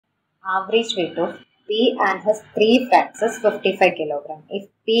average weight of P and his 3 friends is 55 kg. If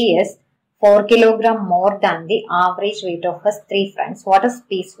P is 4 kg more than the average weight of his 3 friends, what is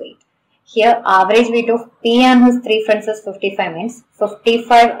P's weight? Here average weight of P and his 3 friends is 55 means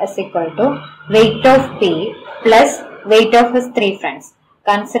 55 is equal to weight of P plus weight of his 3 friends.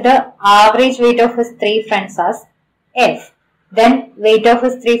 Consider average weight of his 3 friends as F. Then weight of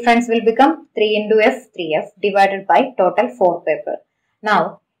his 3 friends will become 3 into F, 3F divided by total 4 paper.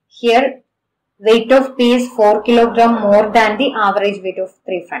 Now here weight of P is 4 kg more than the average weight of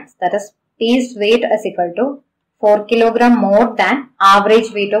 3 friends. That is P's weight is equal to 4 kg more than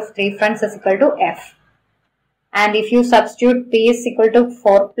average weight of 3 friends is equal to F. And if you substitute P is equal to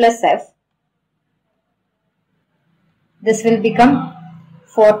 4 plus F, this will become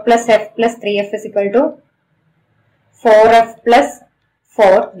 4 plus F plus 3F is equal to 4F plus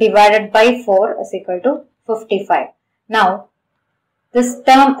 4 divided by 4 is equal to 55. Now, this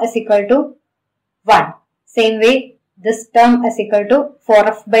term is equal to 1. Same way, this term is equal to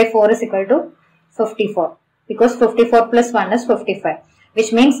 4F by 4 is equal to 54. Because 54 plus 1 is 55.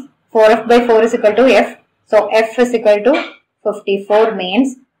 Which means 4F by 4 is equal to F. So, F is equal to 54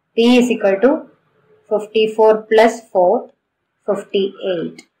 means P is equal to 54 plus 4,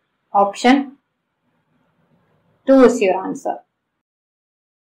 58. Option 2 is your answer.